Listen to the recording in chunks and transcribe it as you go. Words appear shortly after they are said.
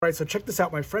All right, so check this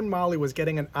out. My friend Molly was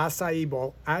getting an acai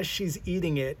bowl. As she's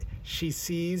eating it, she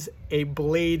sees a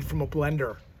blade from a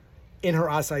blender in her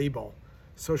acai bowl.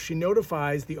 So she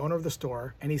notifies the owner of the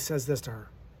store, and he says this to her: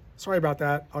 "Sorry about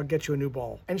that, I'll get you a new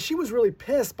bowl." And she was really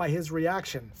pissed by his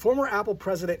reaction. Former Apple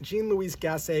president Jean-Louis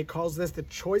Gasset calls this the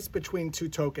choice between two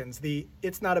tokens, the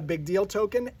 "it's not a big deal"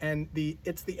 token and the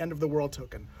 "it's the end of the world"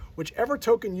 token. Whichever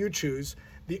token you choose,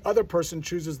 the other person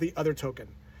chooses the other token.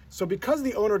 So because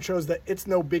the owner chose the "it's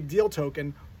no big deal"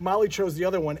 token, Molly chose the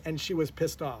other one and she was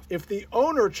pissed off. If the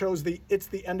owner chose the "it's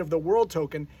the end of the world"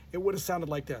 token, it would have sounded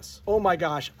like this: "Oh my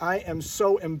gosh, I am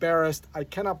so embarrassed. I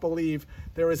cannot believe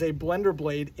there is a blender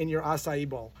blade in your acai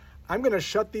bowl. I'm gonna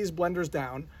shut these blenders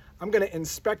down. I'm gonna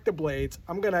inspect the blades.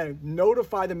 I'm gonna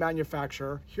notify the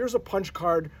manufacturer. Here's a punch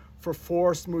card for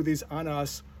 4 smoothies on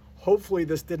us. Hopefully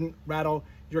this didn't rattle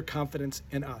your confidence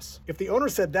in us." If the owner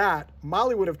said that,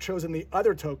 Molly would have chosen the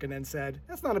other token and said,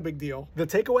 "That's not a big deal." The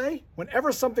takeaway?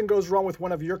 Whenever something goes wrong with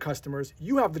one of your customers,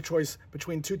 you have the choice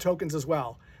between 2 tokens as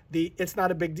well: the "it's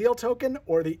not a big deal" token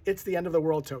or the "it's the end of the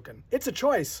world" token. It's a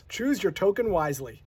choice. Choose your token wisely.